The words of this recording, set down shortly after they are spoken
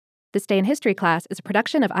This Day in History class is a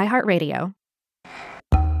production of iHeartRadio.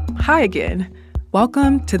 Hi again.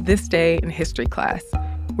 Welcome to This Day in History class,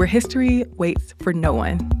 where history waits for no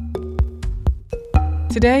one.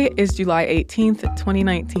 Today is July 18th,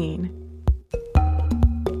 2019.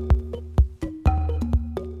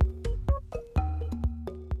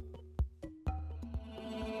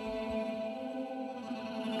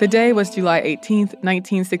 The day was July 18th,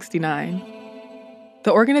 1969.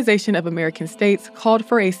 The Organization of American States called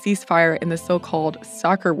for a ceasefire in the so-called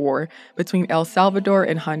Soccer War between El Salvador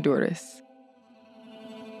and Honduras.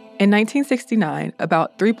 In 1969,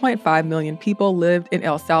 about 3.5 million people lived in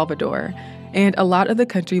El Salvador, and a lot of the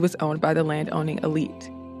country was owned by the land-owning elite.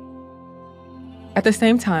 At the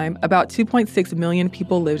same time, about 2.6 million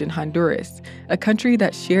people lived in Honduras, a country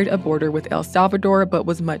that shared a border with El Salvador but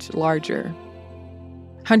was much larger.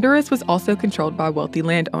 Honduras was also controlled by wealthy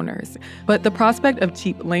landowners, but the prospect of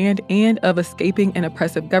cheap land and of escaping an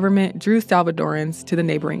oppressive government drew Salvadorans to the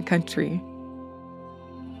neighboring country.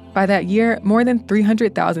 By that year, more than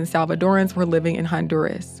 300,000 Salvadorans were living in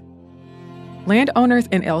Honduras. Landowners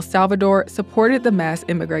in El Salvador supported the mass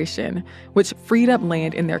immigration, which freed up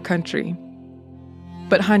land in their country.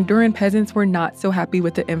 But Honduran peasants were not so happy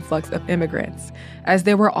with the influx of immigrants, as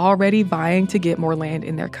they were already vying to get more land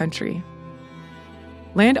in their country.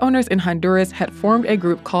 Landowners in Honduras had formed a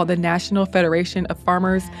group called the National Federation of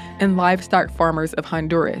Farmers and Livestock Farmers of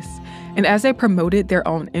Honduras, and as they promoted their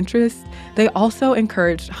own interests, they also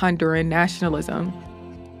encouraged Honduran nationalism.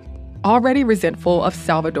 Already resentful of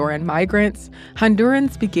Salvadoran migrants,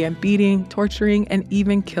 Hondurans began beating, torturing, and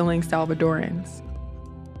even killing Salvadorans.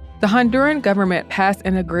 The Honduran government passed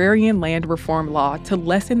an agrarian land reform law to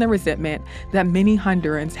lessen the resentment that many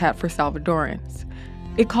Hondurans had for Salvadorans.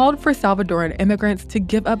 It called for Salvadoran immigrants to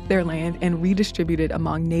give up their land and redistribute it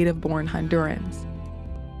among native-born Hondurans.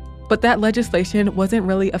 But that legislation wasn't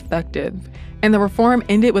really effective, and the reform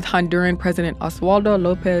ended with Honduran President Oswaldo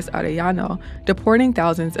López Arellano deporting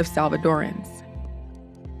thousands of Salvadorans.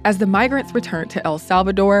 As the migrants returned to El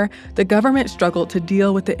Salvador, the government struggled to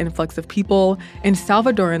deal with the influx of people, and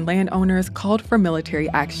Salvadoran landowners called for military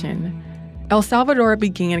action. El Salvador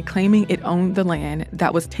began claiming it owned the land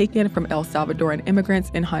that was taken from El Salvadoran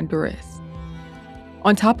immigrants in Honduras.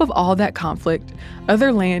 On top of all that conflict,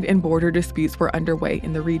 other land and border disputes were underway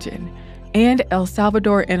in the region, and El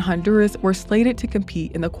Salvador and Honduras were slated to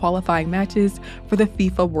compete in the qualifying matches for the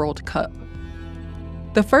FIFA World Cup.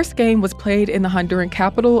 The first game was played in the Honduran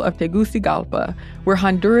capital of Tegucigalpa, where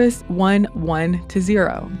Honduras won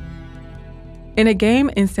 1-0. In a game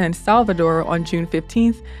in San Salvador on June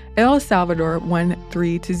 15th, El Salvador won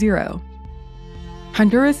 3-0.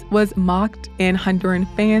 Honduras was mocked and Honduran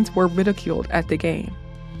fans were ridiculed at the game.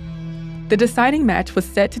 The deciding match was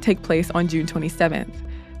set to take place on June 27th,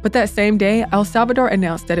 but that same day, El Salvador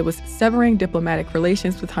announced that it was severing diplomatic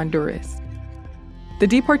relations with Honduras. The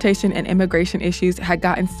deportation and immigration issues had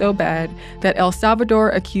gotten so bad that El Salvador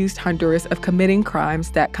accused Honduras of committing crimes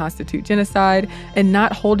that constitute genocide and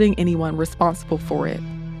not holding anyone responsible for it.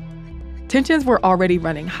 Tensions were already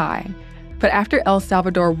running high, but after El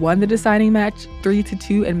Salvador won the deciding match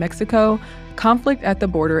 3-2 in Mexico, conflict at the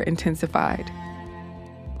border intensified.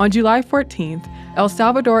 On July 14th, El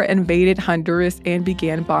Salvador invaded Honduras and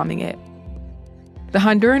began bombing it. The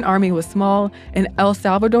Honduran army was small, and El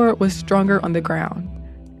Salvador was stronger on the ground.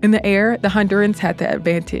 In the air, the Hondurans had the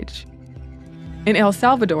advantage. In El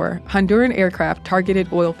Salvador, Honduran aircraft targeted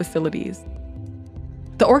oil facilities.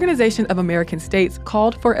 The Organization of American States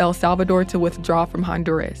called for El Salvador to withdraw from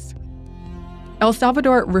Honduras. El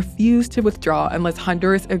Salvador refused to withdraw unless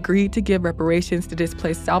Honduras agreed to give reparations to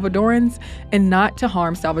displaced Salvadorans and not to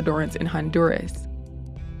harm Salvadorans in Honduras.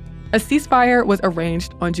 A ceasefire was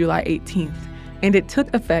arranged on July 18th, and it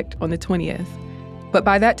took effect on the 20th. But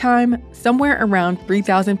by that time, somewhere around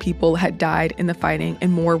 3,000 people had died in the fighting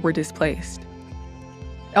and more were displaced.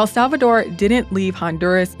 El Salvador didn't leave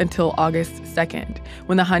Honduras until August 2nd,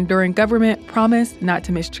 when the Honduran government promised not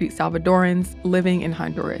to mistreat Salvadorans living in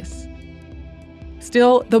Honduras.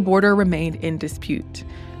 Still, the border remained in dispute.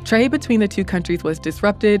 Trade between the two countries was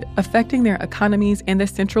disrupted, affecting their economies and the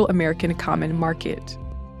Central American Common Market.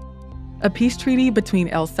 A peace treaty between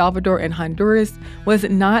El Salvador and Honduras was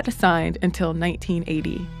not signed until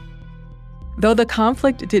 1980. Though the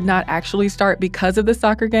conflict did not actually start because of the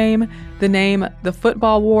soccer game, the name the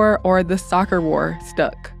Football War or the Soccer War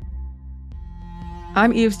stuck.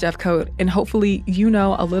 I'm Eves Jeffcoat, and hopefully you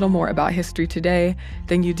know a little more about history today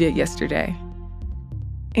than you did yesterday.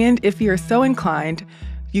 And if you're so inclined,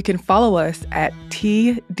 you can follow us at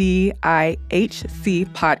TDIHC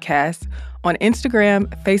Podcast on Instagram,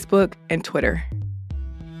 Facebook, and Twitter.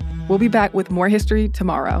 We'll be back with more history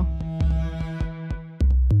tomorrow.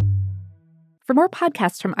 For more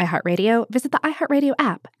podcasts from iHeartRadio, visit the iHeartRadio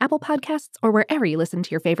app, Apple Podcasts, or wherever you listen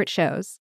to your favorite shows.